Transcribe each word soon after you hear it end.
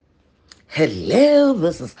Hello,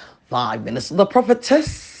 this is 5 Minutes of the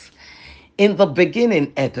Prophetess. In the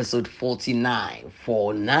beginning, episode 49,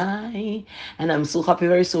 49. And I'm so happy,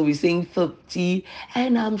 very so we're saying 50.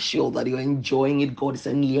 And I'm sure that you're enjoying it. God is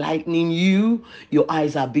enlightening you. Your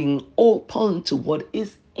eyes are being open to what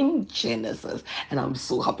is in Genesis. And I'm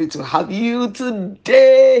so happy to have you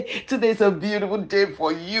today. Today's a beautiful day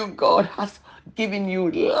for you. God has giving you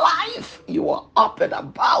life. You are up and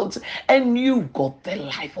about, and you've got the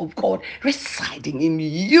life of God residing in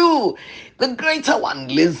you. The greater one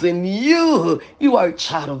lives in you. You are a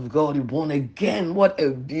child of God. You're born again. What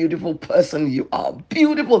a beautiful person you are.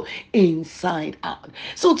 Beautiful inside out.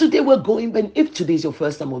 So today we're going, and if today is your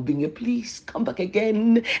first time of being here, please come back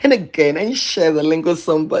again and again and share the link with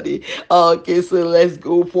somebody. Okay, so let's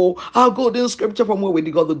go for our golden scripture from where we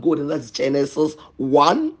got the golden. That's Genesis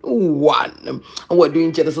 1 1. And we're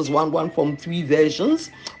doing Genesis 1 1 from three versions.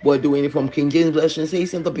 We're doing it from King James Version. It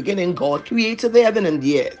says, in the beginning, God created the heaven and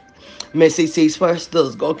the earth. Message says, first,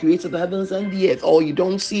 does God created the heavens and the earth, all you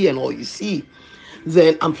don't see and all you see.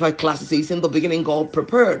 Then Amplified Classic says, in the beginning, God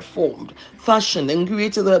prepared, formed, fashioned, and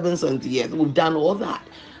created the heavens and the earth. We've done all that.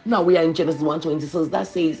 Now we are in Genesis 1:26. That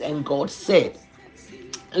says, and God said,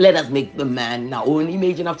 let us make the man in our own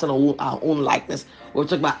image and after our own likeness. We'll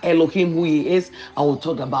talk about Elohim, who he is, and we'll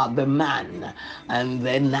talk about the man. And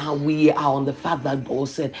then now we are on the fact that God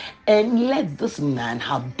said, and let this man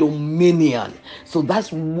have dominion. So that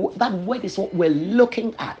word is what we're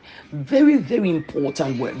looking at. Very, very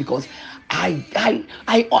important word, because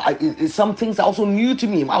some things are also new to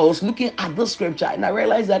me. I was looking at the scripture and I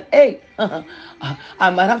realized that, hey, I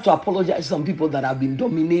might have to apologize to some people that have been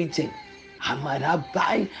dominating. I might have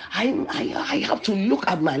I have to look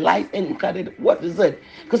at my life and look at it. What is it?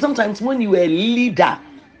 Because sometimes when you are a leader,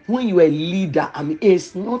 I mean,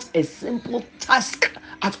 it's not a simple task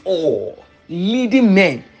at all. Leading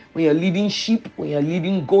men, when you're leading sheep, when you're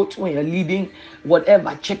leading goats, when you're leading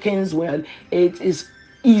whatever chickens, it is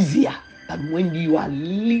easier than when you are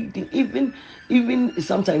leading. Even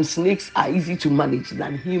sometimes snakes are easy to manage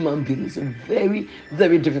than human beings. Very,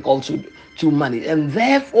 very difficult to manage, and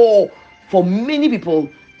therefore for many people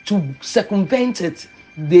to circumvent it,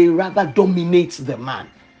 they rather dominate the man.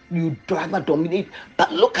 You rather dominate.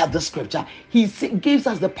 But look at the scripture. He gives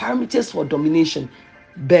us the parameters for domination: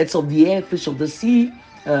 birds of the air, fish of the sea,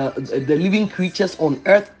 the living creatures on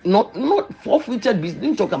earth. Not four-footed beasts.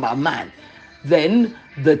 Didn't talk about man. Then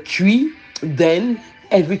the tree. Then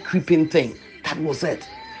every creeping thing. That was it.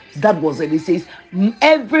 That was it. He says,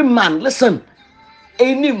 every man. Listen,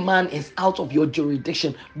 any man is out of your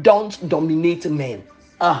jurisdiction. Don't dominate men.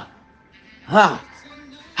 Ah, ah.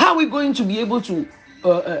 How are we going to be able to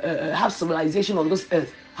have civilization on this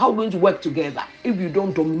earth? How are we going to work together if you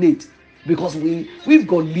don't dominate? Because we've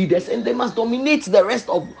got leaders and they must dominate the rest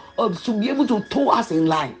of to be able to toe us in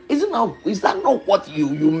line. Is that not what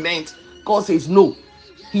you meant? God says no.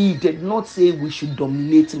 He did not say we should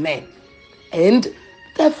dominate men. And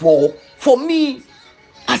therefore, for me,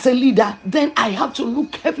 as a leader, then I have to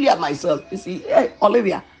look carefully at myself. You see, hey,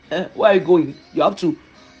 Olivia, where are you going? You have to,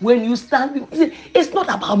 when you stand, it's not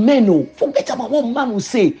about men, no. Forget about what man will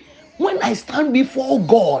say. When I stand before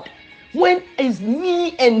God, when it's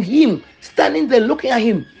me and him standing there looking at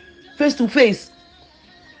him face to face,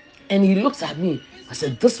 and he looks at me, I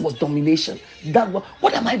said, this was domination.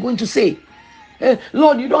 What am I going to say?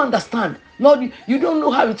 Lord, you don't understand. Lord, you don't know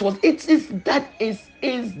how it was. Is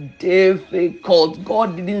difficult.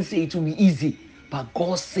 God didn't say it will be easy, but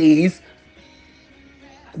God says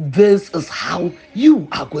this is how you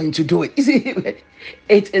are going to do it. You see,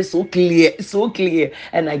 it is so clear, so clear.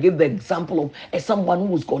 And I give the example of someone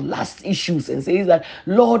who's got lust issues and says that,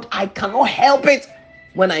 Lord, I cannot help it.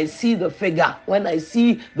 When I see the figure, when I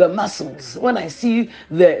see the muscles, when I see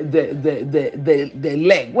the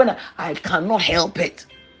leg, when I cannot help it.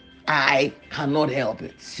 I cannot help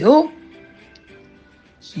it. So,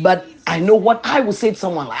 but I know what I will say to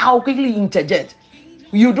someone. Like, I'll quickly interject.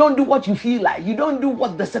 You don't do what you feel like. You don't do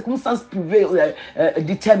what the circumstance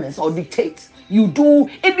determines or dictates. You do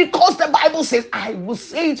it because the Bible says, I will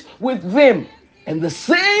say it with them. And the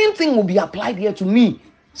same thing will be applied here to me.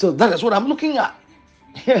 So that is what I'm looking at.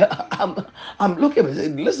 Yeah, I'm looking at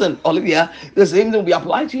it. Listen, Olivia, the same thing will be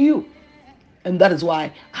applied to you. And that is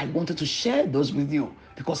why I wanted to share those with you,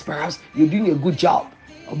 because perhaps you're doing a good job,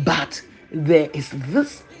 but there is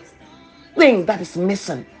this thing that is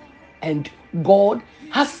missing, and God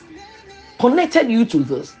has connected you to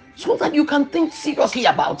this so that you can think seriously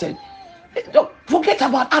about it. Forget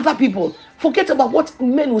about other people, forget about what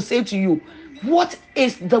men will say to you. What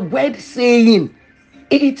is the word saying?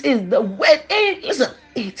 It is the word. Hey, listen,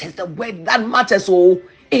 it is the word that matters. Oh,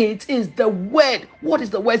 It is the word. What is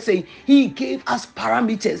the word saying? He gave us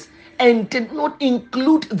parameters and did not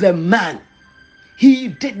include the man. He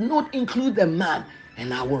did not include the man.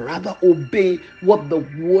 And I would rather obey what the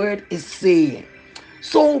word is saying.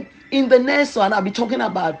 So in the next one, I'll be talking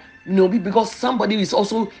about, because somebody is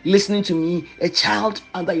also listening to me, a child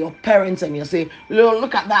under your parents, and you're saying,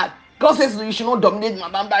 look at that. God says you should not dominate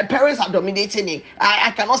my parents are dominating me.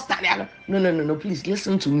 I cannot stand it. No, no, no, no. Please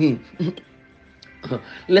listen to me.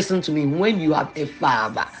 Listen to me. When you have a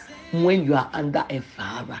father, when you are under a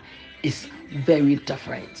father, it's very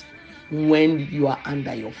different. When you are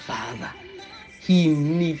under your father, he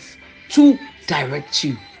needs to direct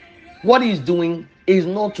you. What he's doing is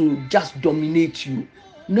not to just dominate you.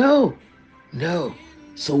 No, no.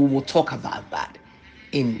 So we will talk about that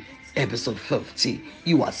in episode 50.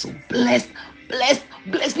 You are so blessed, blessed,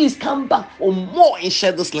 blessed. Please come back for more and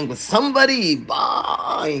share this link with somebody.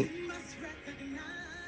 Bye.